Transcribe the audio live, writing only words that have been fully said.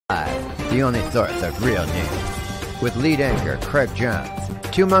The only source of real news. With lead anchor Craig Jones.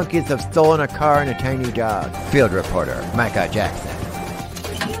 Two monkeys have stolen a car and a tiny dog. Field reporter Micah Jackson.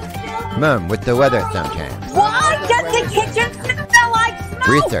 Mom with the weather sometimes. Why does the kitchen smell like smoke?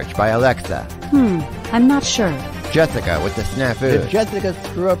 Research by Alexa. I'm not sure. Jessica with the snafu. Did Jessica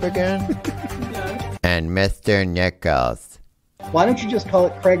screw up again? No. And Mr. Nichols. Why don't you just call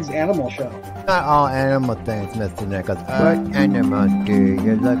it Craig's Animal Show? Not all animal things, Mr. Nichols. What animal do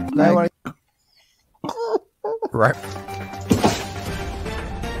you look like? Right.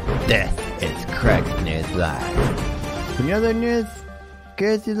 This is Craig's News Live. Any other news?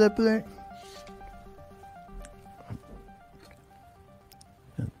 Casey Lipler?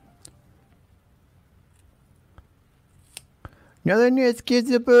 Another news,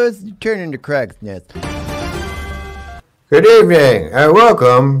 Casey Lipler? Turn into Craig's News. Good evening, and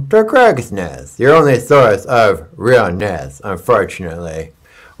welcome to Craig's News, your only source of real news, unfortunately.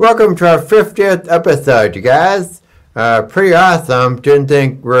 Welcome to our 50th episode, you guys. Pretty awesome. Didn't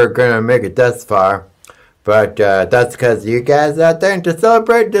think we were going to make it this far. But that's because you guys out there. And to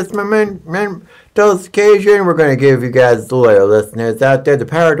celebrate this momentous occasion, we're going to give you guys, the loyal listeners out there, the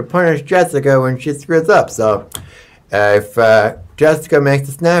power to punish Jessica when she screws up. So if Jessica makes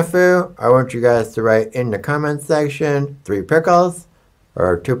a snafu, I want you guys to write in the comment section 3 pickles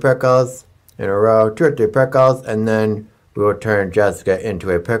or 2 pickles in a row, 2 or 3 pickles, and then we will turn Jessica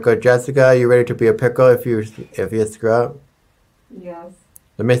into a pickle. Jessica, are you ready to be a pickle if you screw up? Yes.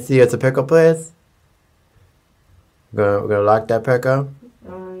 Let me see you as a pickle, please. We're gonna lock that pickle.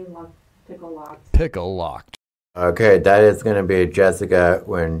 Pickle locked. Pickle locked. Okay, that is gonna be Jessica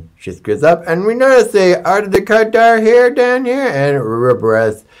when she screws up. And we notice the art of the Qatar here down here and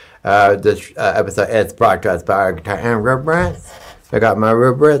Rubrez. This episode is brought to us by our guitar and Rubrez. I got my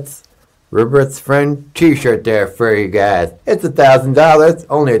Rupert's friend t-shirt there for you guys. It's $1,000,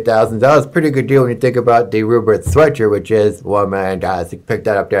 only $1,000. Pretty good deal when you think about the Rupert sweatshirt, which is $1 million. You can pick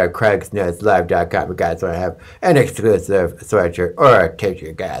that up there at CraigsNewsLive.com if you guys want to have an exclusive sweatshirt or a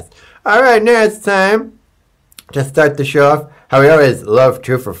t-shirt, guys. Alright, now it's time to start the show off how we always love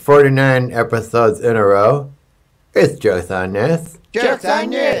to for 49 episodes in a row. It's Jokes on This. Jokes on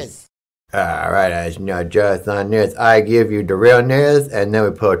This. Alright, as you know, Jokes on This. I give you the real news, and then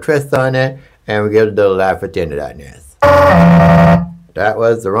we put a twist on it, and we get a little laugh at the end of that news. That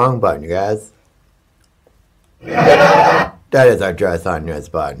was the wrong button, you guys. That is our Jokes on This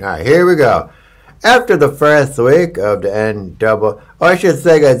button. Alright, here we go. After the first week of the I should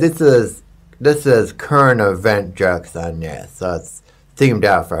say, guys, this is current event Jokes on This, so it's themed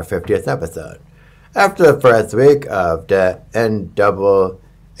out for our 50th episode. After the first week of the NCAA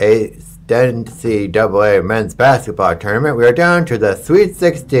men's basketball tournament, we are down to the Sweet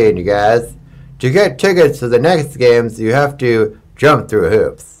 16, you guys. To get tickets to the next games, you have to jump through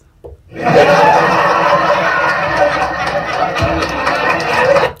hoops.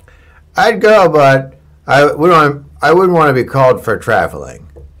 I'd go, but I wouldn't want to be called for traveling.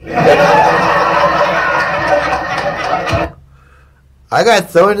 I got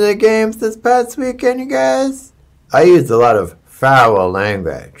so into the games this past weekend, you guys. I used a lot of foul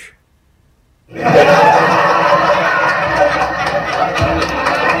language.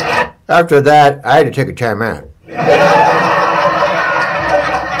 After that, I had to take a time out.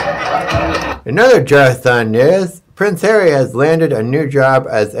 Another Just on News, Prince Harry has landed a new job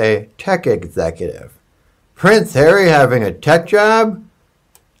as a tech executive. Prince Harry having a tech job?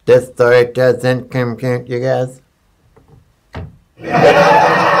 This story doesn't compute, you guys.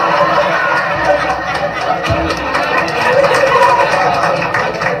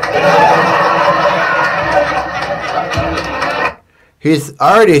 He's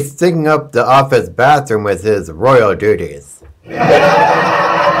already sticking up the office bathroom with his royal duties.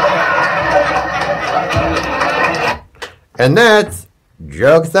 And that's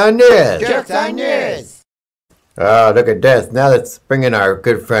Jokes on This. Jokes on This. Oh, look at this. Now let's bring in our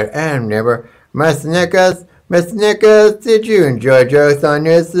good friend and neighbor, Mr. Nichols. Mr. Nichols, did you enjoy Jokes on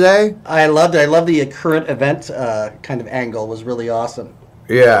This today? I loved it. I love the current event kind of angle. It was really awesome.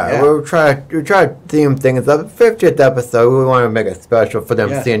 Yeah. We'll try to theme things up. 50th episode, we want to make it special for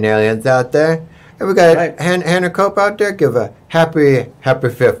them seeing aliens out there. And we got Hannah Cope out there. Give a happy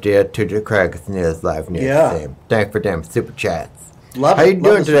 50th to the Craig's News Live News team. Thanks for them super chats. How you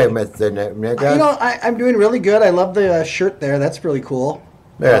doing today, Mr. Nichols? You know, I'm doing really good. I love the shirt there. That's really cool.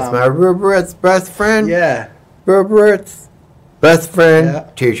 That's my Rupert's best friend. Yeah. Rupert's best friend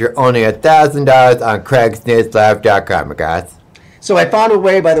t-shirt. Only $1,000 on CraigsNewsLive.com, guys. So I found a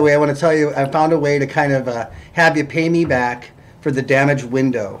way, by the way, I want to tell you, I found a way to kind of have you pay me back for the damaged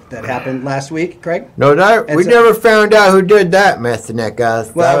window that happened last week, Craig? No, And we so- never found out who did that, Mr.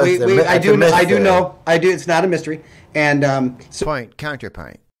 Nichols. Well, That was I that's a do mystery. know. I do. It's not a mystery. And so, Point,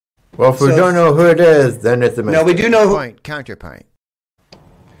 counterpoint. Well, if we So- don't know who it is, then it's a mystery. no, we do know who, Point, counterpoint.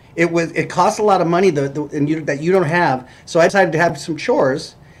 it costs a lot of money that you don't have. So I decided to have some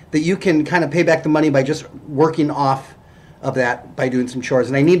chores that you can kind of pay back the money by just working off of that by doing some chores.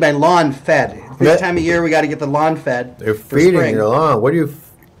 And I need my lawn fed. This That- time of year, we got to get the lawn fed. They're for feeding spring. your lawn. What do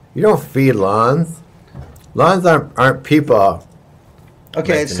you don't feed lawns. Lawns aren't people.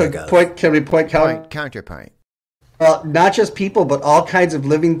 Okay, Mr. so Nichols. can we point count? Point, counterpoint. Well, not just people, but all kinds of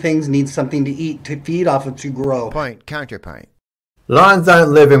living things need something to eat, to feed off of, to grow. Point, counterpoint. Lawns aren't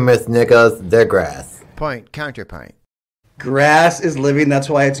living, Miss Nichols. They're grass. Point, counterpoint. Grass is living. That's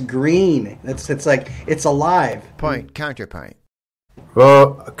why it's green. It's like it's alive. Point, counterpoint.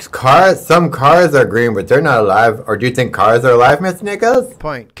 Well, some cars are green, but they're not alive. Or do you think cars are alive, Miss Nichols?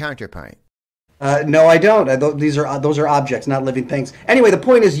 Point, counterpoint. No, I don't. Those are objects, not living things. Anyway, the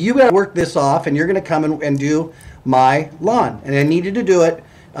point is, you got to work this off, and you're going to come and do my lawn, and I needed to do it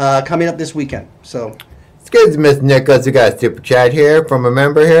coming up this weekend. So Excuse me, Miss Nichols. We got a super chat here from a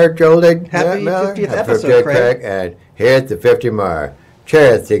member here, Jolie. Happy Miller. 50th Happy episode, 50th, Craig. And here's the 50 more.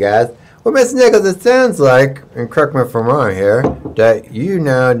 Cheers to you guys. Well, Miss Nichols, it sounds like, and correct me if I'm wrong here, that you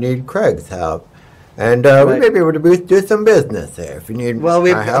now need Craig's help. And we Right. may be able to do some business here if you need well,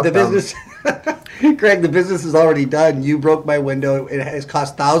 my help. the business. Craig, the business is already done. You broke my window. It has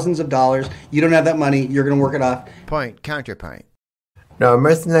cost thousands of dollars. You don't have that money. You're going to work it off. Point, counterpoint. No,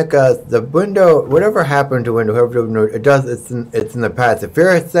 Mr. Nichols, the window, whatever happened to window, whoever window, it does. It's in the past. If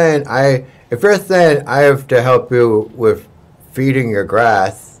you're saying I have to help you with feeding your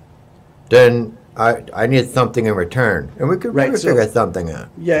grass, then I need something in return, and we could Right, so- figure something out.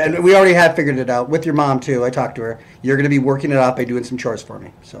 Yeah, and we already have figured it out with your mom too. I talked to her. You're going to be working it out by doing some chores for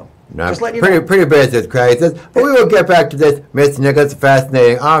me. So No, just letting you pretty know. pretty basic crisis. But we will get back to this, Mr. Nichols.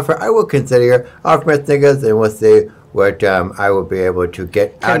 Fascinating offer. I will consider your offer, Mr. Nichols, and we'll see what I will be able to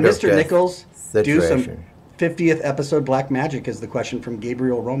get out Can of Mr. this Nichols do some situation. 50th episode Black Magic? Is the question from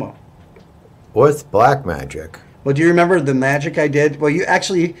Gabriel Romo. What's black magic? Well, do you remember the magic I did? Well,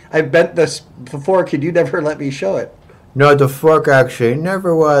 I bent this before. Could you never let me show it? No, the fork actually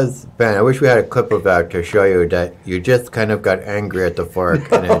never was bent. I wish we had a clip of that to show you that you just kind of got angry at the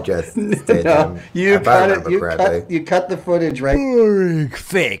fork and it just stayed No, there. you If I cut it. remember You correctly. cut the footage right. Boring,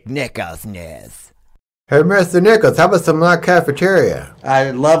 fake Nicholsness. Hey, Mr. Nichols, how about some La Cafeteria? I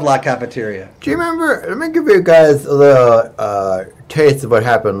love La Cafeteria. Do you remember? Let me give you guys a little taste of what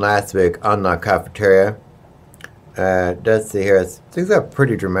happened last week on La Cafeteria. Let's see here. Things got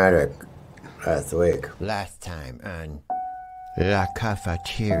pretty dramatic last week. Last time on La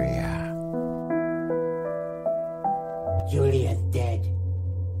Cafeteria. Julia's dead.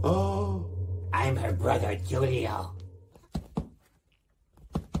 Oh, I'm her brother, Julio.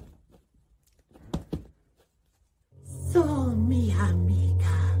 So, mi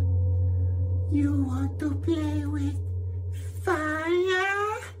amiga, you want to play with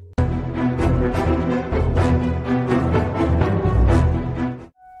fire?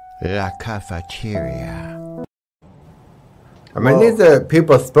 La Cafeteria. I mean, Whoa. these are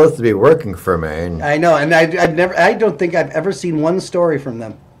people supposed to be working for me. And I know, and I don't think I've ever seen one story from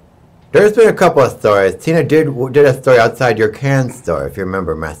them. there's been a couple of stories. Tina did a story outside your can store, if you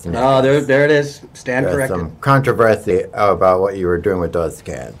remember, Master Nichols. Oh, there it is. Stand There's corrected. some controversy about what you were doing with those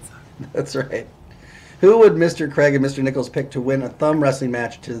cans. That's right. Who would Mr. Craig and Mr. Nichols pick to win a thumb wrestling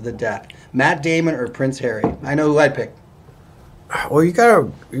match to the death? Matt Damon or Prince Harry? I know who I'd pick. Well,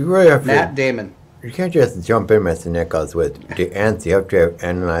 you really have Matt to. Damon. You can't just jump in, Mr. Nichols, with the answer. You have to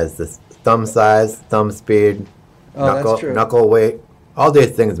analyze the thumb size, thumb speed, Oh, that's true. knuckle weight. All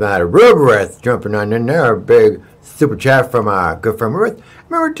these things matter. Ruberus jumping on in there. A big super chat from our good friend Ruberus.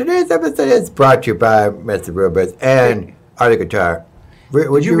 Remember, today's episode is brought to you by Mr. Ruberus and Artie Guitar.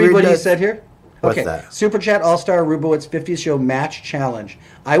 Would Did you read what he that? said here? What's Okay. that? Super Chat All-Star Rubowitz 50th Show Match Challenge.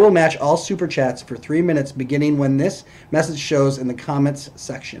 I will match all Super Chats for 3 minutes beginning when this message shows in the comments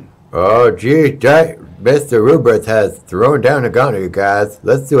section. Oh, gee, Mr. Ruberus has thrown down a gun, you guys.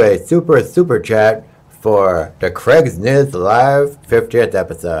 Let's do a super chat for the Craig's News Live 50th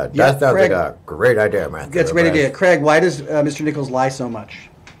episode. Yeah, That sounds Craig, like a great idea, Master Gets ready to Ruberus. get Craig. Why does Mr. Nichols lie so much?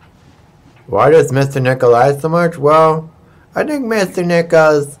 Why does Mr. Nichols lie so much? Well, I think Mr.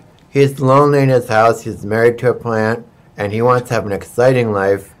 Nichols, he's lonely in his house. He's married to a plant, and he wants to have an exciting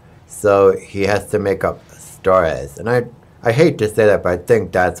life, so he has to make up stories. And I hate to say that, but I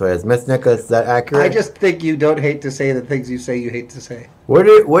think that's what it is. Miss Nicholas, is that accurate? I just think you don't hate to say the things you say you hate to say. What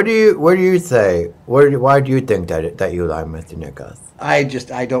do you say? Why do you think that you lie, Mr. Nicholas? I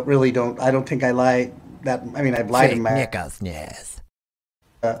don't think I lie. I've lied in my. Nicholasness.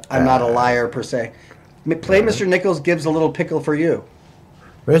 I'm not a liar per se. Play Mr. Nichols gives a little pickle for you.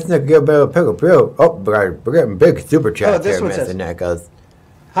 Mr. Nicholas, give a bit of pickle for you. Oh, we're getting big super chats this here, one Mr. says- Nicholas.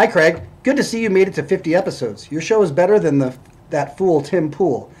 Hi, Craig. Good to see you made it to 50 episodes. Your show is better than that fool Tim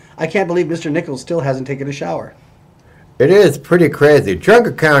Pool. I can't believe Mr. Nichols still hasn't taken a shower. It is pretty crazy. Drunk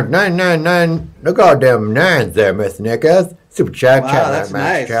account 999. Look at all them nines there, Mr. Nicholas. Super chat, Wow, chat that's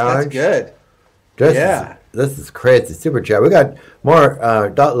match nice. challenge. That's good. This is crazy. Super chat. We got more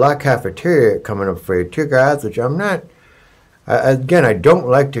La Cafeteria coming up for you too, guys, which I'm not. Again, I don't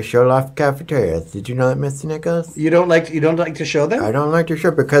like to show off cafeterias. Did you know that, Mr. Nicholas? You don't like to show them? I don't like to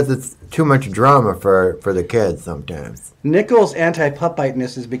show because it's too much drama for the kids sometimes. Nichols'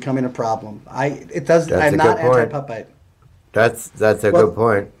 anti-puppiteness is becoming a problem. I'm That's a not good point. anti-puppite. That's a good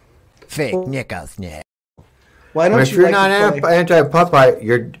point. Fake Nicholasness. Why don't If you you're like not to play? anti-Popeye,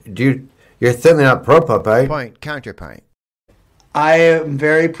 you're certainly not pro-Popeye. Point, counterpoint. I am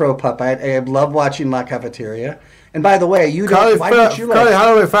very pro-puppite. I love watching La Cafeteria. And by the way, why don't you Carly like...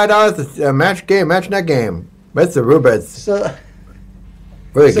 Holloway, $5 a match net game. Mr. Rubens So,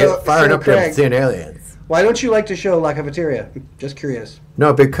 really so- get fired so up there Craig- seeing aliens. why don't you like to show La Cafeteria? Just curious.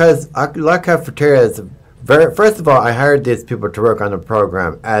 No, because La Cafeteria is very. First of all, I hired these people to work on the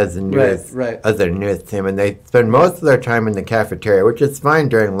program as a news Right. as a news team, and they spend most of their time in the cafeteria, which is fine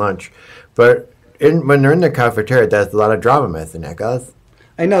during lunch, but when they're in the cafeteria, there's a lot of drama, Mr. Nicholas.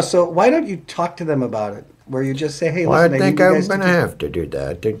 I know. So why don't you talk to them about it? Where you just say, "Hey, Well, listen, I think need you I'm guys going to do-" have to do that.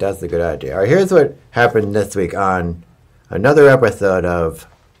 I think that's a good idea. All right, here's what happened this week on another episode of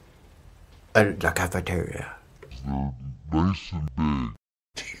La Cafeteria.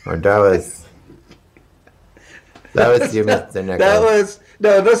 Or that was you, Mr. Nicholas. That was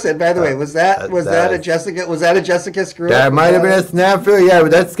no. Listen, by the way, was that a was- Jessica? Was that a Jessica screw? That might have been a snafu. Yeah,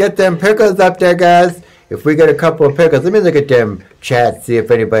 but let's get them pickles up there, guys. If we get a couple of pickles, let me look at them chats, see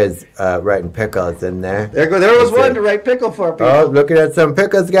if anybody's writing pickles in there. There was one to write pickle for people. Oh, looking at some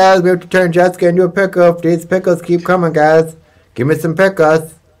pickles, guys. We have to turn Jessica into a pickle. If these pickles keep coming, guys, give me some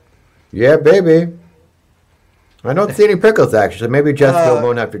pickles. Yeah, baby. I don't see any pickles, actually. Maybe Jessica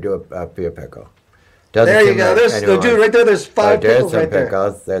won't have to be a pickle. Doesn't There you seem go. like There's anyone dude wants- right there. There's Oh, 5 there's pickles some right there.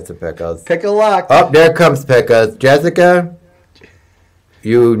 pickles. There's some pickles. Pickle locked. Oh, there comes pickles. Jessica,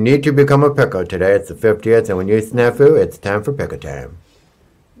 you need to become a pickle today. It's the 50th, and when you snafu, it's time for pickle time.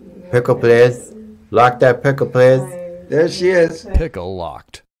 Pickle, please. Lock that pickle, please. There she is. Pickle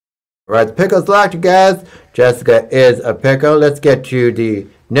locked. All right, the pickle's locked, you guys. Jessica is a pickle. Let's get to the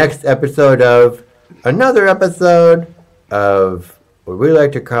next episode of another episode of what we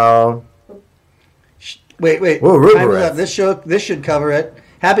like to call. Wait. Whoa, Time Ruberes. is up. This should cover it.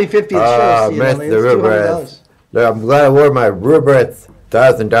 Happy 50th Oh, show, Mr. CNLE. Ruberes. I'm glad I wore my Ruberes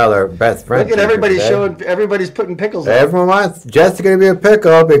 $1,000 best friend. Look at everybody today. showing. Everybody's putting pickles on. Everyone wants Jessica to be a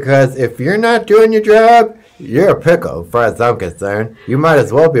pickle because if you're not doing your job, you're a pickle. As far as I'm concerned, you might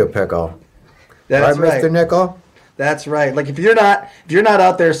as well be a pickle. That's right, Mr. Nickel? That's right. Like if you're not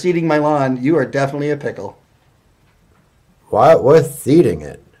out there seeding my lawn, you are definitely a pickle. What's seeding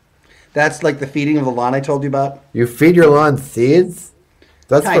it? That's like the feeding of the lawn I told you about. You feed your lawn seeds?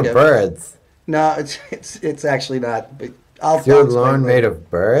 That's Kind for of. birds. No, it's actually not. But I'll Your explain lawn later. made of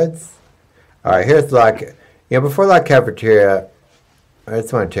birds? All right, here's before La Cafeteria, I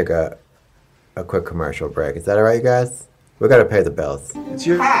just want to take a quick commercial break. Is that all right, you guys? We got to pay the bills. It's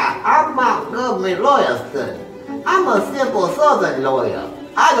your. Hi, I'm Montgomery Lawyerston. I'm a simple southern lawyer.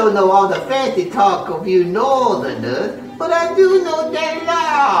 I don't know all the fancy talk of you northerners, but I do know that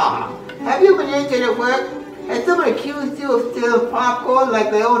law. Have you been injured at work? Has someone accused you of stealing popcorn like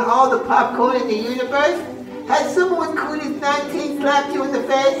they own all the popcorn in the universe? Has someone with Cooties 19 slapped you in the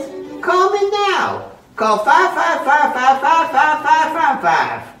face? Call me now. Call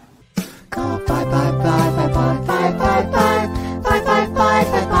 555-555-5555. Call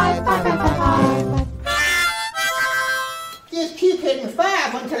 555-555-555-555. Just keep hitting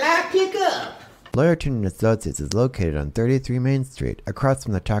 5 until I pick up. Lawyerton & Associates is located on 33 Main Street, across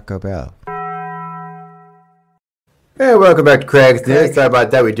from the Taco Bell. Hey, welcome back to Craig's News. Sorry about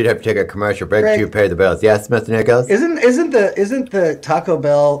that. We did have to take a commercial break Craig. to pay the bills. Yes, Mr. Nichols? Isn't the Taco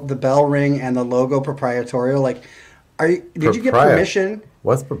Bell, the bell ring and the logo proprietorial? Like, did you get permission?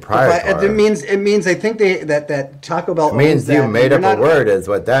 What's proprietary? It means I think that Taco Bell It means owns you that. made You're up a not- word is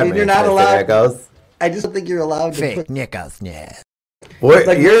what that you're means, not Mr. allowed- Nichols. I just don't think you're allowed to Fake put. Nicholasness. What,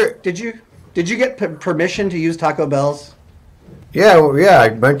 Like, you're, did you get permission to use Taco Bell's Yeah, I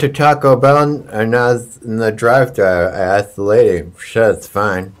went to Taco Bell and I was in the drive-thru. I asked the lady. Sure, it's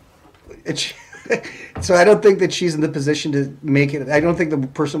fine. So I don't think that she's in the position to make it. I don't think the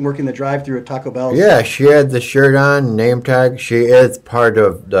person working the drive-thru at Taco Bell. Yeah, she had the shirt on, name tag. She is part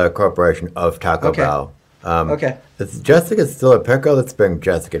of the corporation of Taco Bell. Okay. Is Jessica still a pickle? Let's bring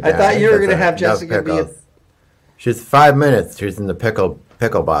Jessica down. I thought you were going to have Enough Jessica be a... pickles. She's 5 minutes. She's in the pickle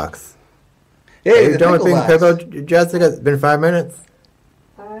box. Hey, Are you the done with pickle being box. pickled, Jessica? It's been 5 minutes.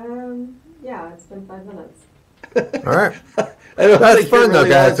 Yeah, it's been 5 minutes. All right. I don't That's think fun it though,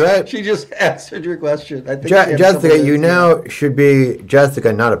 guys, was. right? She just answered your question. I think she had Jessica, something you to- now should be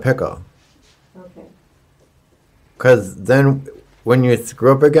Jessica, not a pickle. Okay. Because then when you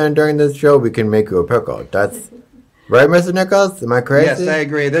screw up again during this show, we can make you a pickle. That's right, Mr. Nichols? Am I crazy? Yes, I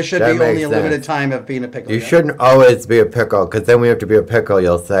agree. There should That be only makes a limited sense. time of being a pickle. You yeah. shouldn't always be a pickle, because then when you have to be a pickle,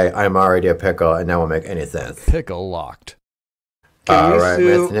 you'll say, I'm already a pickle, and that won't make any sense. Pickle locked. All right,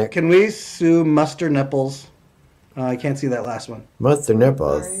 Miss Nick. Can we sue Muster Nipples? I can't see that last one. Mr.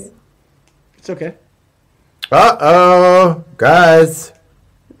 Nipples. Sorry. It's okay. Uh-oh, guys.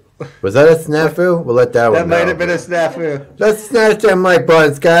 Was that a snafu? We'll let that one That might go. have been a snafu. Let's snatch them mic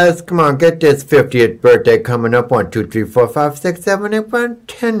buttons, guys. Come on, get this 50th birthday coming up. 1, 2, 3, 4, 5, 6, 7, 8, 9,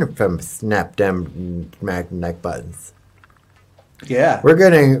 10 of them. Snap them mic buttons. Yeah. We're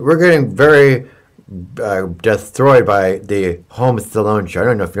getting very destroyed by the Home Stallone show. I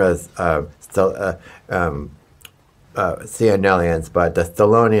don't know if you know this, CNLians, but the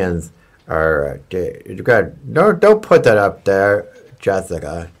Stallonians are. Don't put that up there,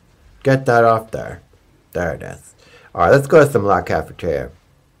 Jessica. Get that off there. There it is. All right, let's go to some La Cafeteria.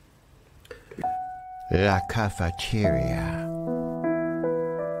 La Cafeteria.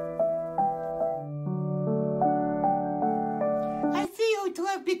 I see you two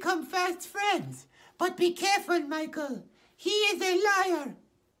have become fast friends. But be careful, Michael. He is a liar.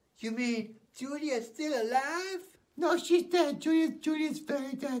 You mean Julia's still alive? No, she's dead. Julia's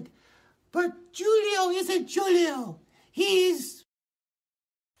very dead. But Julio isn't Julio. He's...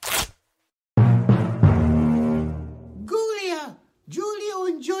 Julia. Julio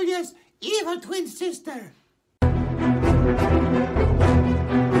and Julia's evil twin sister.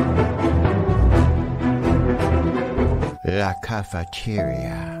 La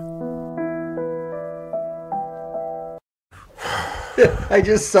Cafeteria. I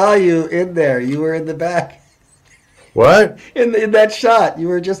just saw you in there. You were in the back. What? In that shot. You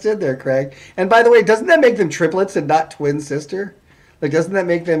were just in there, Craig. And by the way, doesn't that make them triplets and not twin sister? Like, doesn't that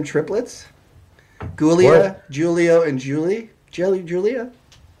make them triplets? Julia, What? Julio, and Julie? Julia?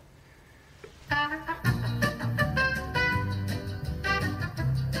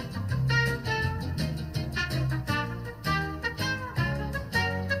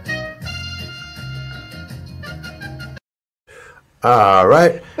 All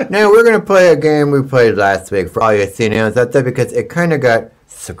right. Now we're going to play a game we played last week for all you CNLs out there because it kind of got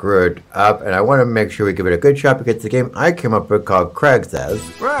screwed up, and I want to make sure we give it a good shot because it's a game I came up with called Craig Says.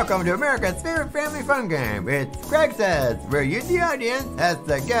 Welcome to America's favorite family fun game. It's Craig Says, where you, the audience, has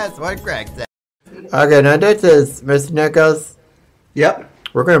to guess what Craig says. Okay, now this is Mr. Nichols. Yep.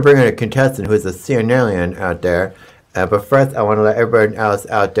 We're going to bring in a contestant who's a CNLian out there. But first, I want to let everyone else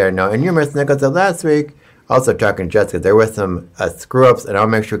out there know, and you, Mr. Nichols, that last week, also talking to Jessica, there were some screw-ups, and I'll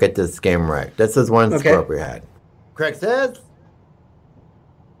make sure we get this game right. This is one screw-up we had. Craig Says.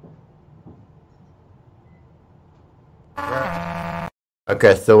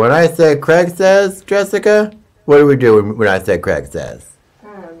 Okay, so when I say Craig Says, Jessica, what do we do when I say Craig Says?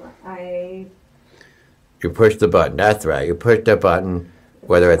 I You push the button. That's right. You push the button,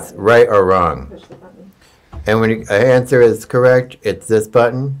 whether it's right or wrong. push the button. And when the answer is correct, it's this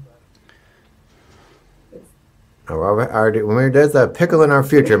button. There's a pickle in our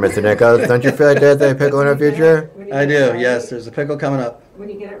future, Mr. Nichols. Don't you feel like there's a pickle in our future? When you I get it do, right- yes. There's a pickle coming up. When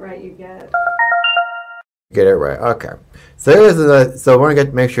you get it right, you get. Get it right. Okay. So so I want to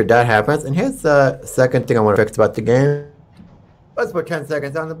make sure that happens. And here's the second thing I want to fix about the game. Let's put 10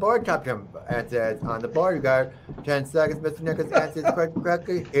 seconds on the board. Top 10 answers on the board. You got 10 seconds. Mr. Nichols answers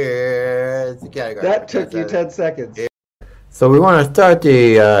correctly. Here's the category. That took you 10 seconds. So we want to start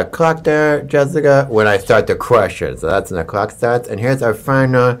the clock there, Jessica, when I start the question. So that's when the clock starts. And here's our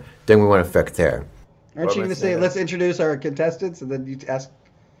final thing we want to fix here. Aren't you going to say, let's introduce our contestants, and then you ask,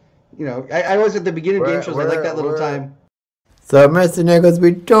 I was at the beginning of game shows, I like that little time. So, Mr. Nichols,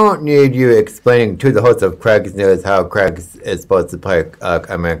 we don't need you explaining to the host of Craig's News how Craig is supposed to play,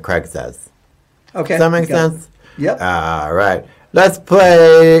 Craig Says. Okay. Does that make got it. sense? Yep. All right. Let's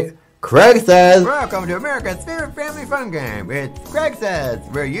play Craig Says. Welcome to America's favorite family fun game. It's Craig Says,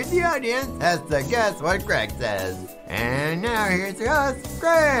 where you, the audience, has to guess what Craig says. And now here's your host,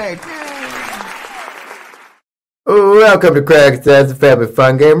 Craig. Welcome to Craig Says, the family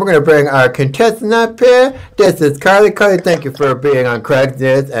fun game. We're going to bring our contestant up here. This is Carly. Carly, thank you for being on Craig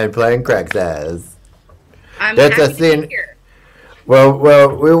Says and playing Craig Says. I'm happy to be here. Well,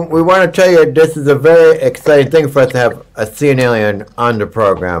 we want to tell you this is a very exciting thing for us to have a Seeing Alien on the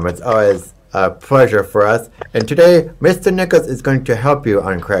program. It's always a pleasure for us. And today, Mr. Nichols is going to help you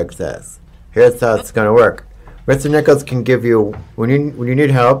on Craig Says. Here's how it's going to work. Mr. Nichols can give you, when you need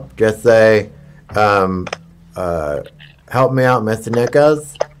help, just say, help me out, Mr.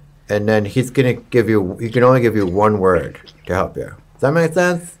 Nichols. And then he can only give you one word to help you. Does that make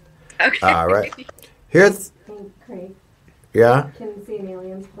sense? Okay. All right. Here's, Craig, yeah? can Seeing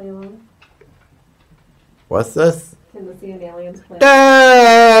Aliens play along? What's this? Can the Seeing Aliens play along?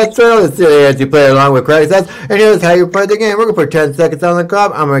 That's right, the Seeing Aliens. You play along with Craig Says. And here's how you play the game. We're going to put 10 seconds on the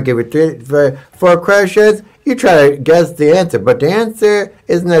clock. I'm going to give you 4 questions. You try to guess the answer, but the answer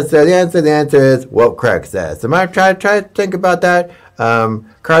isn't necessarily the answer. The answer is what Craig says. So I try to think about that.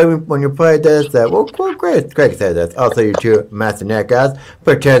 Carly, when you play this, Craig says this. Also, you two Master Net guys,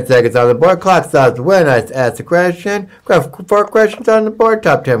 put 10 seconds on the board. Clock stops when I ask the question. 4 questions on the board.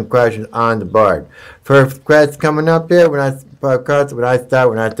 Top 10 questions on the board. First question coming up here when I start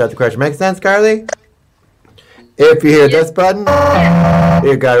the question. Make sense, Carly? If you hear this button,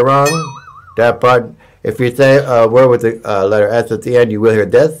 you got it wrong. That button. If you say a word with the letter S at the end, you will hear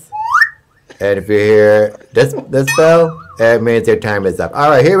this. And if you hear this bell, it means your time is up.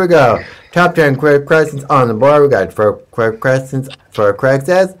 All right, here we go. Top 10 quick questions on the board. We got 4 quick questions for Craig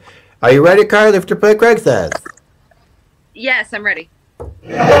Says. Are you ready, Carly, to play Craig Says? Yes, I'm ready.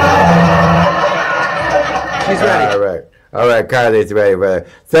 She's ready. All right, Carly's ready, brother.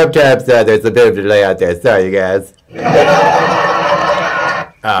 Sometimes there's a bit of delay out there. Sorry, you guys.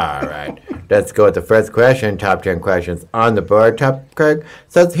 All right. Let's go with the first question. Top 10 questions on the board. Craig.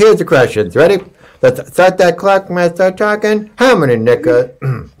 So here's the questions. Ready? Let's start that clock when I start talking. How many Nichols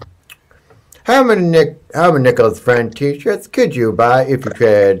friend t-shirts could you buy if you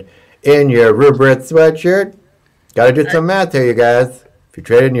trade in your Rupert sweatshirt? Gotta do some math here, you guys. If you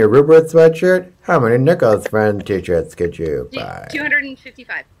trade in your Rupert sweatshirt, how many Nichols friend t-shirts could you buy?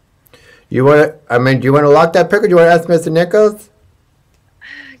 255. Do you want to lock that pick, or do you want to ask Mr. Nichols?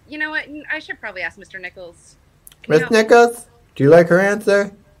 You know what? I should probably ask Mr. Nichols. Miss Nichols, do you like her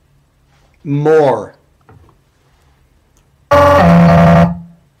answer? More.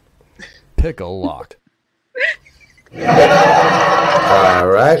 Pickle locked. All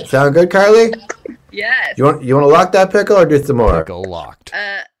right. Sound good, Carly? Yes. You want to lock that pickle or do some more? Pickle locked.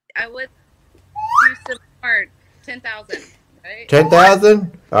 I would do some more. 10,000, right?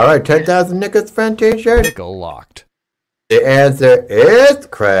 10,000? All right, 10,000 Nichols friend t-shirt. Pickle locked. The answer is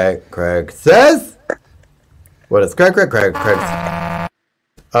Craig Says. What is Craig? Craig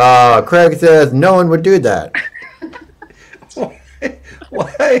says no one would do that.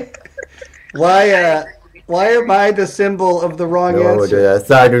 Why am I the symbol of the wrong No one would do answer? that.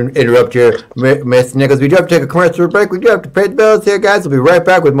 Sorry to interrupt you, Miss Nichols. We do have to take a commercial break. We do have to pay the bills here, guys. We'll be right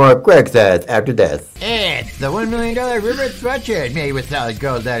back with more Craig Says after this. It's the $1 million Rupert sweatshirt made with solid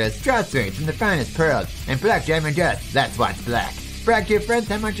gold letters, drawstrings from the finest pearls, and black diamond dust. That's what's black. Brag to your friends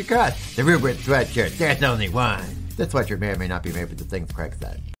how much it costs. The Rupert sweatshirt. There's only one. This sweatshirt may or may not be made with the things Craig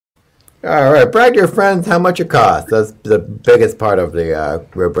said. All right, brag to your friends how much it costs. That's the biggest part of the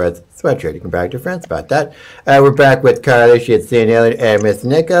Rupert sweatshirt. You can brag to your friends about that. We're back with Carly. She had seen Alien and Miss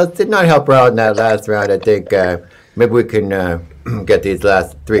Nichols. Did not help her out in that last round. I think maybe we can get these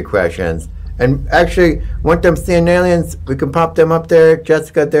last 3 questions. And actually, want them seeing aliens, we can pop them up there.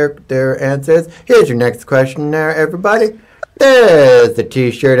 Jessica, their answers. Here's your next question there, everybody. There's the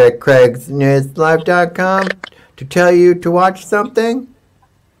t-shirt at craigsnewslive.com to tell you to watch something.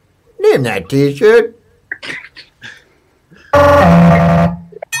 Name that t-shirt. You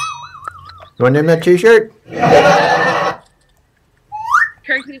want to name that t-shirt?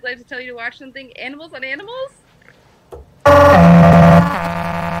 Craig, would you like to tell you to watch something? Animals on Animals?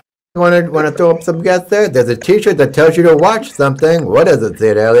 You want to throw up some guests there? There's a t-shirt that tells you to watch something. What is it,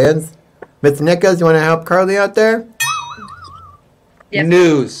 Sid Aliens? Miss Nichols, you want to help Carly out there? Yes.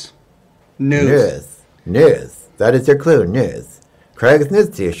 News. That is your clue, news. Craig's News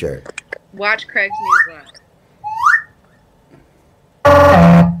t-shirt. Watch Craig's News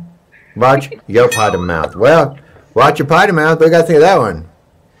Live. Watch your potty mouth. Well, watch your potty mouth. What do you guys think of that one?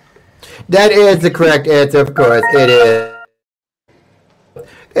 That is the correct answer, of course. It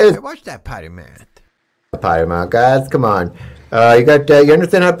is. Watch that potty mouth. Potty mouth, guys. Come on. You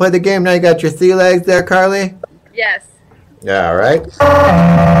understand how to play the game now? You got your sea legs there, Carly? Yes. All right.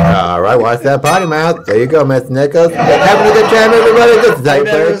 All right, watch that potty mouth. There you go, Miss Nichols. Having a good time, everybody. This is how you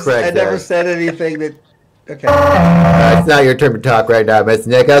play with Craig. I never said anything that... Okay. It's not your turn to talk right now, Miss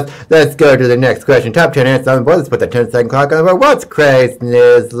Nichols. Let's go to the next question. Top 10 answers on the board. Let's put the 10-second clock on the board. What's Craig's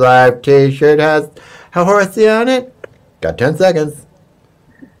News Live t-shirt has a horsey on it? Got 10 seconds.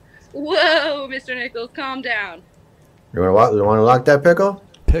 Whoa, Mr. Nichols, calm down. You want to lock that pickle?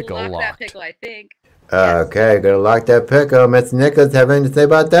 Pickle Lock that locked. pickle, I think. Okay, gonna lock that pickle. Miss Nichols, have anything to say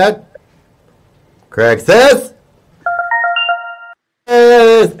about that? Craig says...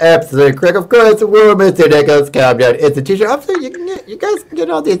 Yes, absolutely correct. Of course, we're Mr. Nichols. Calm down. It's a t-shirt. I'm sorry, you guys can get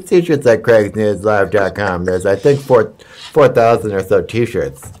all these t-shirts at CraigsNewsLive.com. There's, I think, 4,000 or so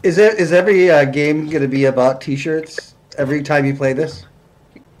t-shirts. Is every game going to be about T-shirts every time you play this?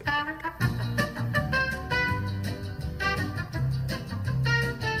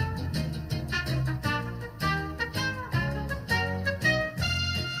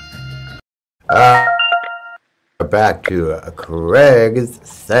 Back to Craig's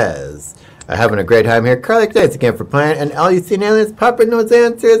says, having a great time here. Carly, thanks again for playing. And all you seen aliens, pop in those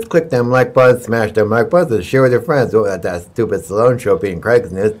answers. Click them like buttons, smash them like buttons, and share with your friends. Don't let that stupid Salone show being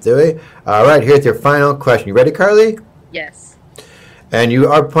Craig's News, do we? All right, here's your final question. You ready, Carly? Yes. And you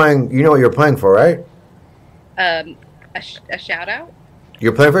are playing, you know what you're playing for, right? A shout out?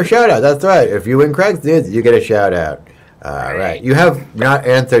 You're playing for a shout out, that's right. If you win Craig's News, you get a shout out. All right. You have not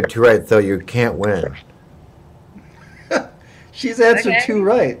answered two right, so you can't win. She's answered Okay. 2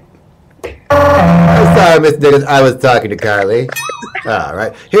 right. I'm sorry, Miss Nichols. I was talking to Carly. All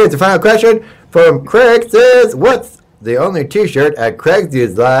right. Here's the final question from Craig. Says, what's the only T-shirt at Craig's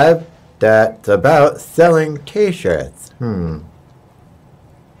News Live that's about selling T-shirts?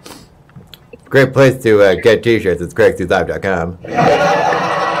 Great place to get T-shirts. It's CraigsNewsLive.com.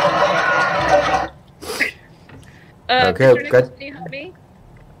 Okay, Mr. Nichols, good. can you help me?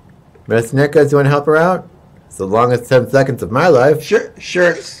 Miss Nichols, you want to help her out? It's the longest 10 seconds of my life.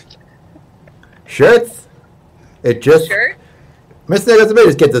 Shirts. Shirts? It just... Shirt? Miss Nichols, let me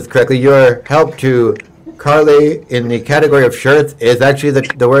just get this correctly. Your help to Carly in the category of shirts is actually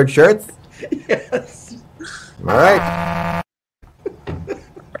the word shirts? Yes. All right.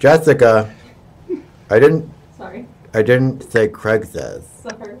 Jessica, I didn't say Craig says.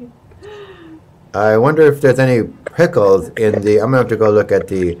 Sorry. I wonder if there's any pickles in the... I'm going to have to go look at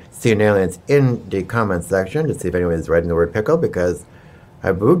the Seeing Aliens in the comments section to see if anyone is writing the word pickle, because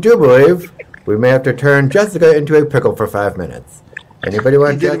I do believe we may have to turn Jessica into a pickle for 5 minutes. Anybody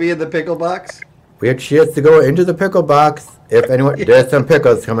want She's going to be in the pickle box? She has to go into the pickle box. If anyone... There's some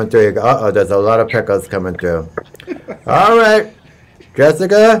pickles coming through. Uh-oh, there's a lot of pickles coming through. All right.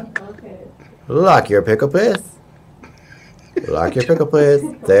 Jessica, Okay. lock your pickle, please. Lock your pickle, please.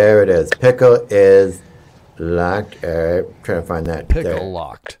 There it is. Pickle is locked. Trying to find that. Pickle there.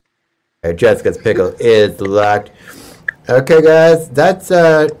 locked. Jessica's pickle is locked. Okay, guys, that's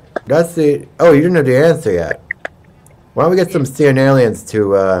the. Oh, you didn't know the answer yet. Why don't we get some Seeing Aliens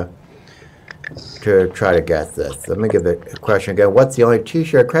to try to guess this? Let me give the question again. What's the only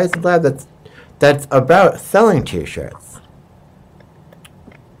T-shirt Crisis Lab that's about selling T-shirts?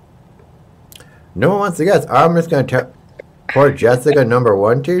 No one wants to guess. I'm just going to tell. Poor Jessica, number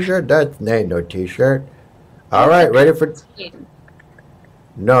 1 T-shirt? That ain't no T-shirt. All right, ready for...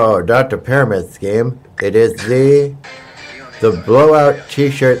 No, not the pyramid scheme. It is the blowout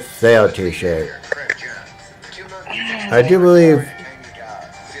T-shirt sale T-shirt. I do believe...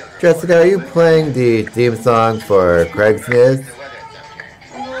 Jessica, are you playing the theme song for Craig's News?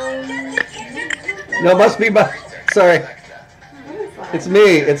 No, it must be my... Sorry. It's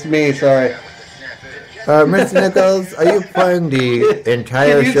me, sorry. Mr. Nichols, are you playing the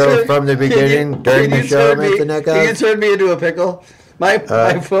entire show from the beginning during the show, Mr. Nichols? Can you turn me into a pickle? My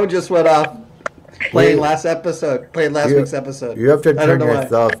phone just went off playing last week's episode. You have to I don't turn know why.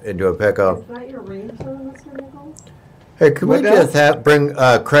 yourself into a pickle. Is that your ringtone, Mr. Nichols? Hey, can we What just bring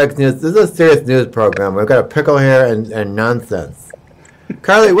Craig's News? This is a serious news program. We've got a pickle here and nonsense.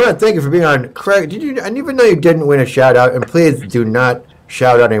 Carly, we want to thank you for being on. Craig, I didn't even know you didn't win a shout out, and please do not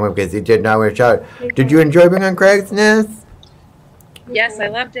shout out anyone because he did not win a shout out. Did you enjoy being on Craig's News? Yes, I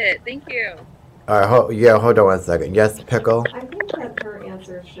loved it. Thank you. All right, hold on 1 second. Yes, pickle. I think that her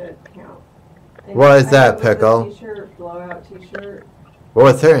answer should count. What is that, Pickle? T-shirt, blowout T-shirt. What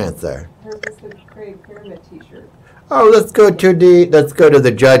was her answer? Hers is the Craig Pyramid T-shirt. Oh, let's go to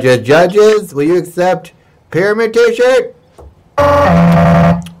the judges. Judges, will you accept pyramid T-shirt?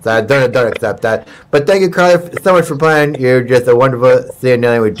 So I don't accept that. But thank you, Carly, so much for playing. You're just a wonderful Seeing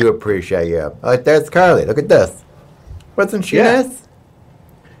Alien. We do appreciate you. All right, there's Carly. Look at this. Wasn't she Yeah. nice?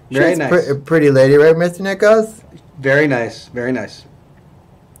 Very She's nice. a pretty lady, right, Mr. Nichols? Very nice. Very nice.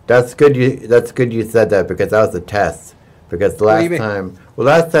 That's good. That's good. You said that because that was a test. Because the What do you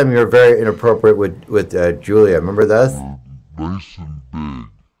last mean? time you were very inappropriate with Julia. Remember this?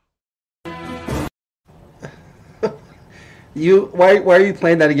 Why are you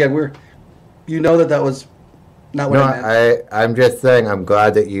playing that again? You know that was not what No, I meant. I'm just saying. I'm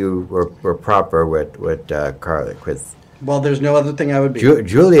glad that you were proper with Carly. Because Well, there's no other thing I would be.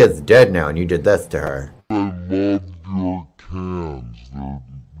 Julia's dead now, and you did this to her. I love your cans. They're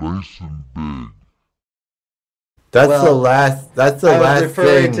nice and big. That's Well, the last. That's the I was last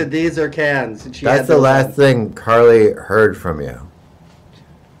referring thing. to these are cans. And she That's had the those last on. thing Carly heard from you.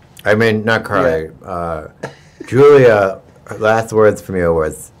 I mean, not Carly. Julia. Her last words from you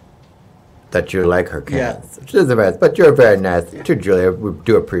was that you like her cans. Which is the best, but you're very nice to Julia. We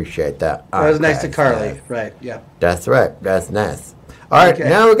do appreciate that. That was nice to Okay, Carly. so- Right, yeah. That's right. That's nice. All right, Okay.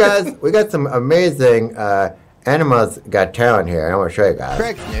 now guys, we got some amazing Animals Got Talent here. I want to show you guys.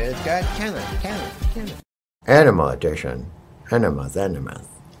 Craig's News got talent. Animal Edition. Animals.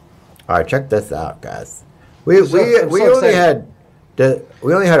 All right, check this out, guys. We I'm so only excited.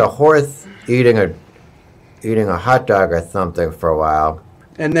 had a horse eating a hot dog or something for a while.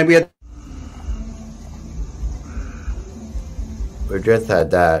 And then we had We just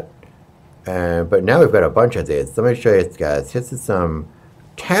had that, but now we've got a bunch of these. Let me show you guys. This is some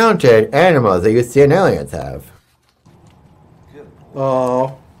talented animals that you see in aliens have.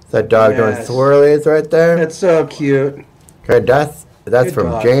 oh, Is that dog Yes. doing swirlies right there? that's so cute. Okay, that's Good from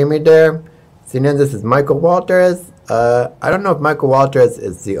dog. Jamie there. See, now this is Michael Walters. I don't know if Michael Walters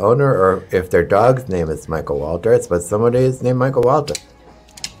is the owner or if their dog's name is Michael Walters, but somebody is named Michael Walters.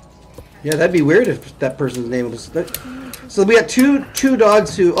 Yeah, that'd be weird if that person's name was. So we got two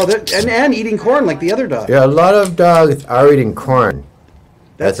dogs who and eating corn like the other dog. Yeah, a lot of dogs are eating corn.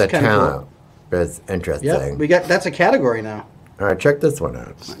 That's That's a kinda talent. That's interesting. Yep, that's a category now. All right, check this one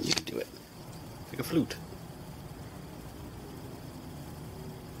out. Come on, you can do it. Like a flute.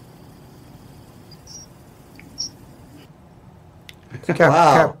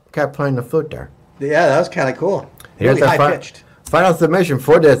 Wow. Cat playing the flute there. Yeah, that was kind of cool. Here's Really our high pitched. final submission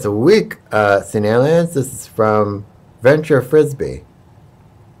for this week, St. Aliens. This is from Venture Frisbee.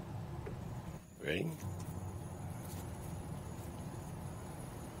 Ready?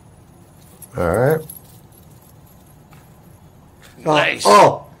 All right. Nice.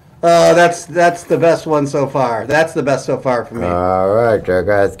 That's the best one so far. That's the best so far for me. All right, there,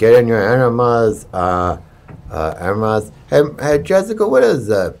 guys. Get in your animals. Animals. Hey, Jessica, what is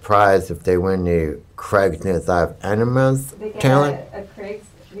the prize if they win the Craig's News Live Animals They get Talent? a Craig's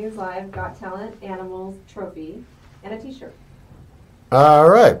News Live Got Talent Animals trophy and a T-shirt. All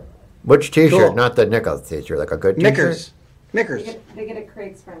right. Which T-shirt? Cool. Not the Nichols T-shirt, like a good T-shirt. Knickers. They get a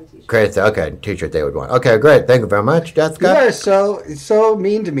Craig's Friend T-shirt. Great. Okay, T-shirt they would want. Okay, great. Thank you very much, You Jessica. are so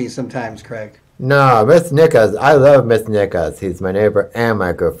mean to me sometimes, Craig. No, Miss Nichols. I love Miss Nichols. He's my neighbor and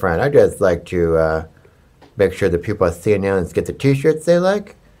my good friend. I just like to make sure that people seeing aliens get the T-shirts they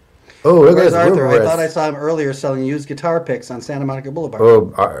like. Oh, look Where's at this Arthur? I Ruberus. thought I saw him earlier selling used guitar picks on Santa Monica Boulevard.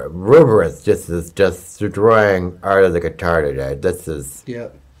 Oh, Ruberus is just destroying art of the guitar today. This is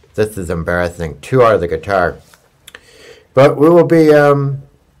embarrassing. 2 art of the guitar. But we will be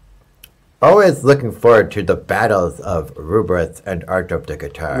always looking forward to the battles of Ruberus and Art of the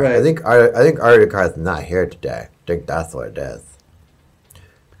Guitar. Right. I think Art of the Guitar is not here today. I think that's what it is.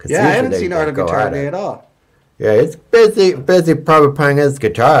 'Cause Yeah, I usually haven't they- seen they Art of go Guitar at today it. at all. Yeah, he's busy probably playing his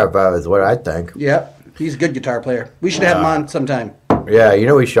guitar, but is what I think. Yep, he's a good guitar player. We should have him on sometime. Yeah, you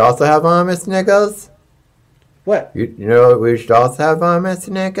know we should also have on, Mr. Nichols? What? You know what we should also have on, Mr.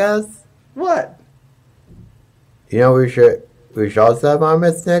 Nichols? What? You know we should also have on,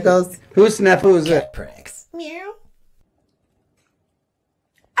 Mr. Nichols? Who's Sneff? Who is it? Pranks. Meow.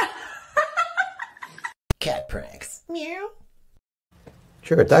 Cat pranks. Meow.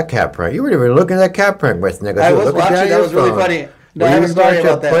 Sure, at that cat prank. You weren't even looking at that cat prank, Mr. Nichols. I You were was looking down watching. at That your was really phone. funny. No, Were I you have a story about to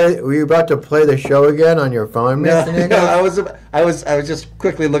about that. Were you about to play the show again on your phone, No, Mr. Nichols? no, I was just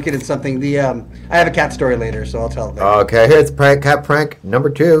quickly looking at something. I have a cat story later, so I'll tell it later. Okay, here's cat prank number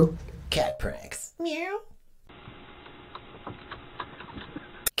 2. Cat pranks. Meow.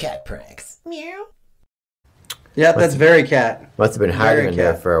 Cat pranks. Meow. Yep, that's very cat. Must have been hiding in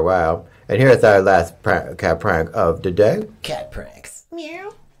there cat. for a while. And here's our last cat prank of the day. Cat pranks.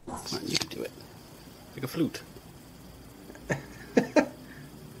 Meow. Come on, you can do it. Like a flute.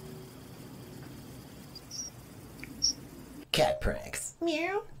 Cat pranks.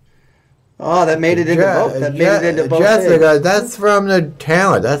 Meow. Oh, that made it into both. That made it into both. Jessica, things. that's from the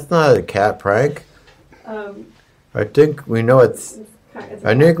talent. That's not a cat prank. I think we know what's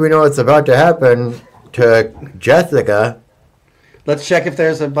about to happen to Jessica. Let's check if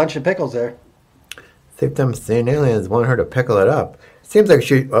there's a bunch of pickles there. See if them sand aliens want her to pickle it up. Seems like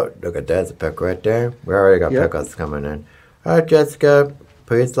she... Oh, look at that. There's a pickle right there. We already got pickles coming in. All right, Jessica.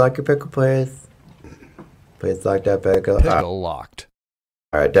 Please lock your pickle, please. Please lock that pickle. Pickle locked.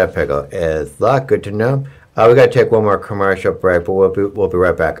 All right, that pickle is locked. Good to know. We got to take one more commercial break, but we'll be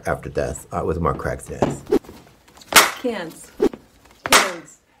right back after this with more Craig's News. Cans.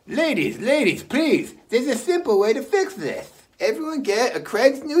 Ladies, please. There's a simple way to fix this. Everyone get a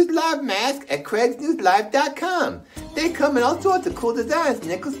Craig's News Live mask at craigsnewslive.com. They come in all sorts of cool designs.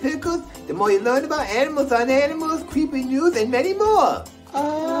 Nickels, pickles. The more you learn about animals on animals, creepy news, and many more.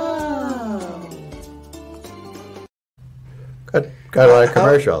 Oh. Got a lot of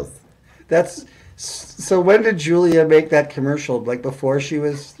commercials. That's... So when did Julia make that commercial? Like before she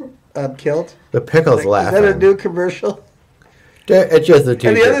was killed? The pickle's laughing. Is that a new commercial? It's just a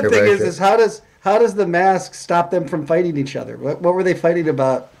t-shirt And the other commercial. thing is how does the mask stop them from fighting each other? What were they fighting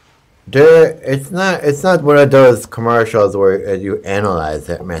about? It's not one of those commercials where you analyze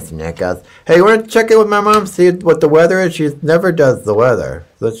it, Mr. Nichols. Hey, you want to check in with my mom, see what the weather is? She never does the weather.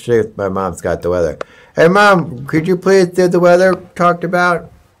 Let's see if my mom's got the weather. Hey, Mom, could you please do the weather talked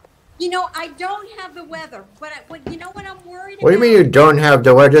about? You know, I don't have the weather, but you know what I'm worried about? What do you mean you don't have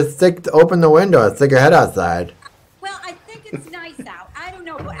the weather? Just open the window and stick your head outside. Well, I think it's nice out. I don't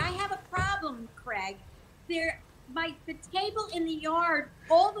know, but I have a problem, Craig. The table in the yard,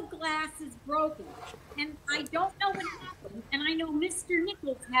 all the glass is broken, and I don't know what happened. And I know Mr.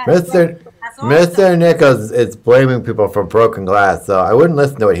 Nichols had Mr. Nichols is blaming people for broken glass, so I wouldn't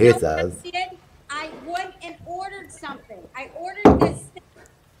listen to what he says. I went and ordered something. I ordered this thing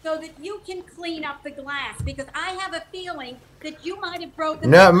so that you can clean up the glass, because I have a feeling that you might have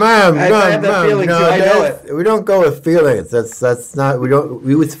broken. No, Mom, I have that feeling too. I know it. We don't go with feelings. That's not. We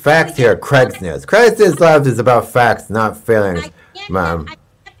use facts here. Craig's News. Craig's News Live is about facts, not feelings, Mom.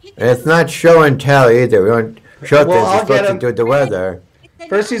 And it's not show and tell either. We don't show things. We're supposed to do the weather.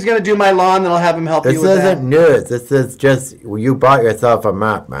 First, he's going to do my lawn, then I'll have him help you with that. This isn't news. This is just you bought yourself a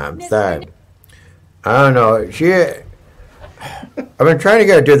mop, Mom. Sorry. I don't know. I've been trying to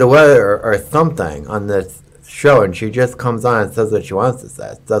get her to do the weather or something on this show, and she just comes on and says what she wants to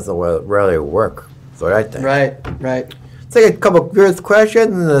say. It doesn't really work. That's what I think. Right. Let's take a couple of viewers'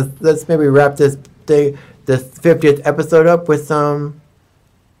 questions, and let's maybe wrap this 50th episode up with some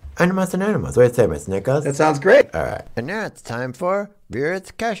Animals and Animals. What do you say, Miss Nichols? That sounds great. All right. And now it's time for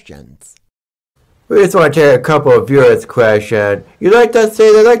viewers' questions. We just want to take a couple of viewers' questions. You like to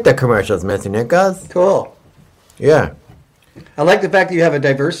say they like the commercials, Mr. Nichols? Cool. Yeah. I like the fact that you have a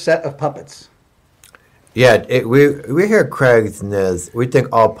diverse set of puppets. Yeah, we hear Craig's News. We think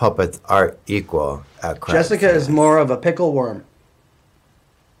all puppets are equal at Craig's Jessica News. is more of a pickle worm.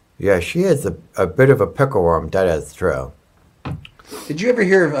 Yeah, she is a bit of a pickle worm. That is true. Did you ever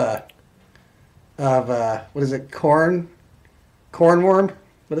hear of what is it? Cornworm?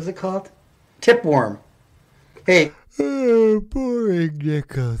 What is it called? Tipworm. Hey. Oh, boring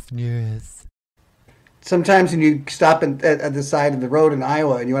Nichols News. Sometimes when you stop at the side of the road in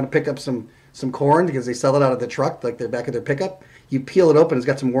Iowa and you want to pick up some corn because they sell it out of the truck, like they're back of their pickup, you peel it open, it's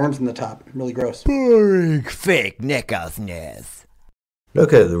got some worms in the top. Really gross. Boring fake Nichols News.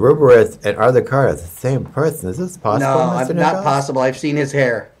 Look at the Ruberus and Arthur Carter. It's the same person. Is this possible, No, Mr. not Nichols? possible. I've seen his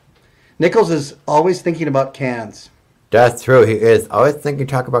hair. Nichols is always thinking about cans. That's true. He is always thinking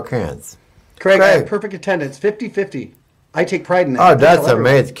talk about cans. Craig, I have perfect attendance, 50-50. I take pride in that. Oh, that's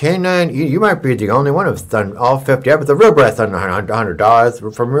amazing. K9, you might be the only one who's done all 50 episodes. Ruberus on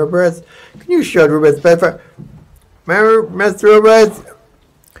 $100 from Ruberus. Can you show Ruberus paper? Remember, Mr. Ruberus?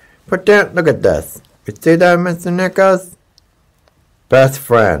 Put down, look at this. You see that, Mr. Nichols? Best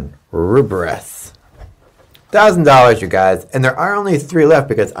friend, Ruberus. $1,000, you guys. And there are only 3 left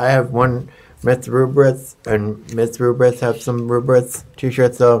because I have one Mr. Ruberus and Miss Ruberus have some Ruberus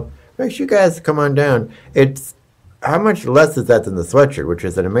t-shirts. So make sure you guys come on down. It's how much less is that than the sweatshirt, which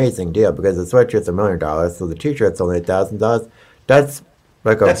is an amazing deal because the sweatshirt's $1 million, so the t-shirt's only $1,000. That's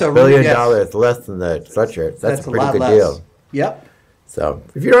like $1 billion less than the sweatshirt. That's a pretty good deal. Yep. So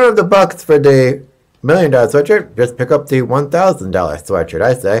if you don't have the bucks for the $1 million sweatshirt, just pick up the $1,000 sweatshirt.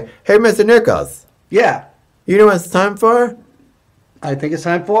 I say, hey, Mr. Nichols. Yeah. You know what it's time for? I think it's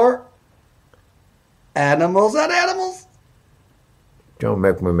time for Animals on Animals. Don't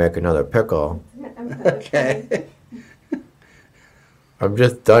make me make another pickle. Okay. I'm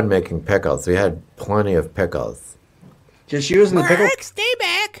just done making pickles. We had plenty of pickles. Just using the pickle Mark, stay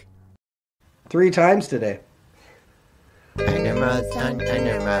back. 3 times today. Animals on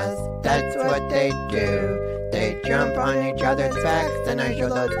animals, that's what they do. They jump on each other's backs, and I show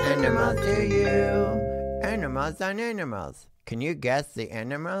those animals to you. Animals on animals. Can you guess the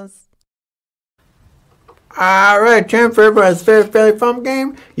animals? Alright, time for everyone's favorite Fairly Fun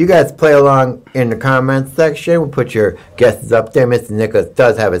game. You guys play along in the comments section. We'll put your guesses up there. Mr. Nicholas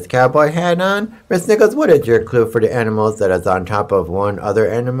does have his cowboy hat on. Mr. Nicholas, what is your clue for the animals that is on top of one other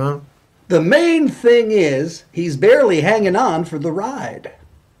animal? The main thing is he's barely hanging on for the ride.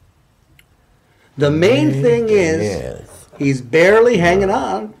 The main thing is he's barely hanging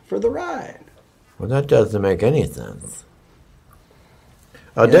on for the ride. Well, that doesn't make any sense.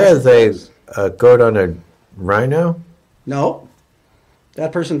 Oh, Yes, there's a goat on a rhino? No.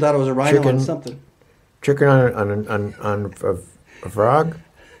 That person thought it was a rhino Chicken. on something. Chicken on a frog?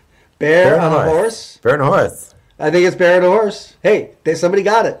 Bear on a horse? Bear on a horse. I think it's bear on a horse. Hey, somebody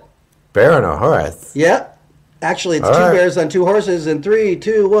got it. Bear on a horse? Yep. Actually, it's All two right. bears on two horses in 3,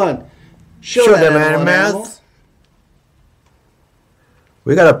 2, 1. Show Show that them animal, animals.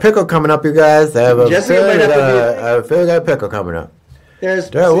 We got a pickle coming up, you guys. I have a Jessica feeling might have to I have a feeling we got a pickle coming up. There's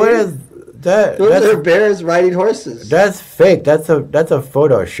Dude, what see? is that? Those are bears riding horses. That's fake. That's a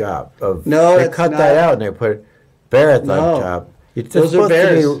Photoshop of. No, they it's cut not. that out and they put bears No. on top. It's Those are supposed to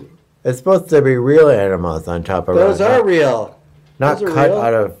bears. be. It's supposed to be real animals on top of. Those it, are not- real. Not Those are cut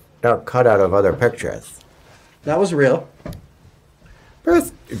real. not cut out of other pictures. That was real.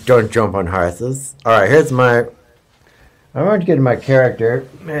 Bears don't jump on horses. All right, here's my. I want to get my character.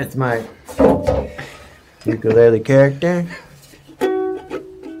 It's my ukulele character.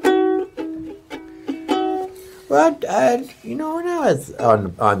 Well, when I was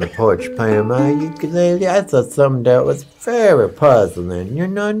on the porch playing my ukulele, I saw something that was very puzzling. You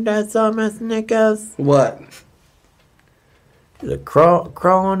know what I saw, Mr. Nichols? What? The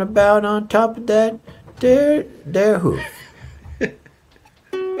crawling about on top of that their hoof.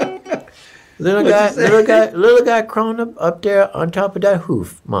 Little guy crawling up there on top of that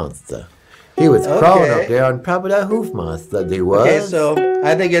hoof monster. He was crawling up there on top of that hoof monster. He was. Okay, so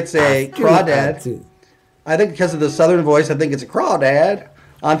I think it's a crawdad. I think because of the southern voice, I think it's a crawdad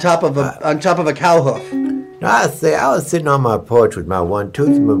on top of a cow hoof. I was sitting on my porch with my one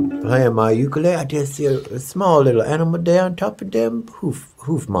tooth playing my ukulele. I just see a small little animal there on top of them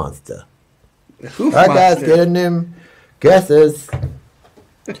hoof monster. Hoof All right, guys, monster. get in them guesses.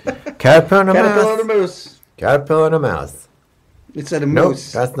 Caterpillar and a Caterpillar and a mouse. moose. Caterpillar and a mouse. It said a Nope,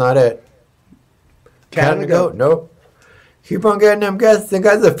 moose. that's not it. Cat and a goat. Nope. Keep on getting them guesses. And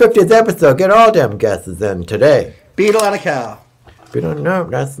guys, the 50th episode. Get all them guesses in today. Beetle on a cow. If you don't know,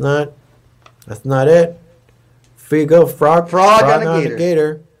 that's not it. Figo, frog on a on gator. a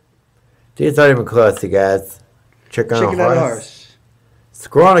gator. These aren't even close, you guys. Chicken on Chicken a on horse. a horse.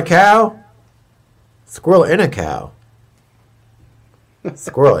 Squirrel on a cow. Squirrel in a cow.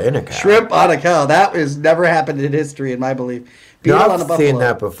 Squirrel in a cow. Shrimp on a cow. That has never happened in history, in my belief. No, Beetle on a I've seen buffalo.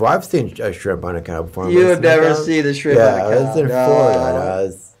 that before. I've seen a shrimp on a cow before. You have Mr. never Nichols. seen a shrimp yeah, on a I was cow. in No.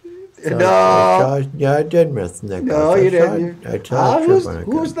 Florida. No. Yeah, I did, Miss Nichols. No, you didn't. I tried shrimp on a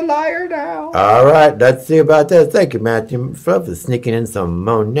cow. Who's the liar now? All right, let's see about this. Thank you, Matthew, for sneaking in some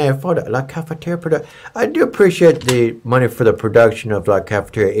money for the La Cafeteria production. I do appreciate the money for the production of La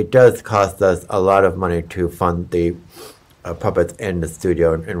Cafeteria. It does cost us a lot of money to fund the puppets in the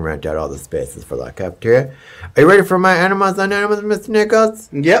studio and rent out all the spaces for La Cafeteria. Are you ready for my animals on animals, Mr. Nichols?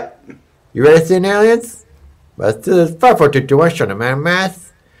 Yep. You ready to see an aliens? Let's do this. 5, 4, 2, 2, 1, show them, man, mass.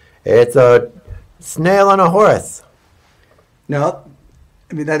 It's a snail on a horse. No.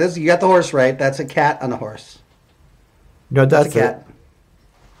 I mean, that is, you got the horse right. That's a cat on a horse. No, that's a cat.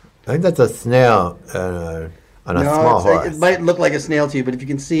 I think that's a snail on a small horse. It might look like a snail to you, but if you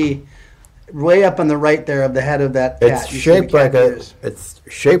can see way up on the right there of the head of that cat, It's you see the shaped like cat a. ears. It's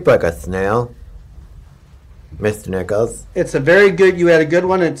shaped like a snail, Mr. Nichols. It's a very good. You had a good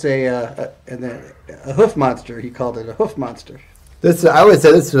one. It's a hoof monster. He called it a hoof monster. I would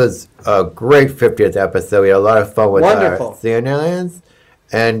say this was a great 50th episode. We had a lot of fun with Wonderful. our seeing aliens.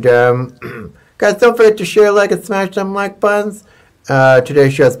 And guys, don't forget to share, like, and smash them like buttons.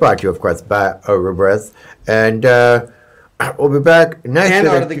 Today's show is brought to you, of course, by Ouroboros. And we'll be back next And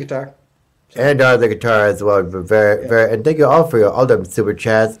week. Art of the Guitar. And Art of the Guitar as well. And thank you all for all them super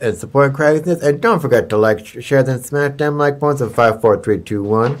chats and supporting Craigslist. And don't forget to like, share, and smash them like buttons of 5, 4, 3, 2,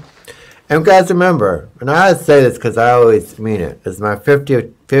 1. And guys, remember, and I always say this because I always mean it. It's my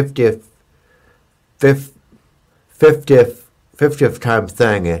 50th time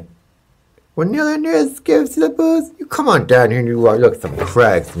saying it. When Neil Ness gives you the booze, you come on down here and you look at some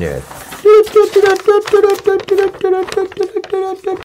Craig's Nest.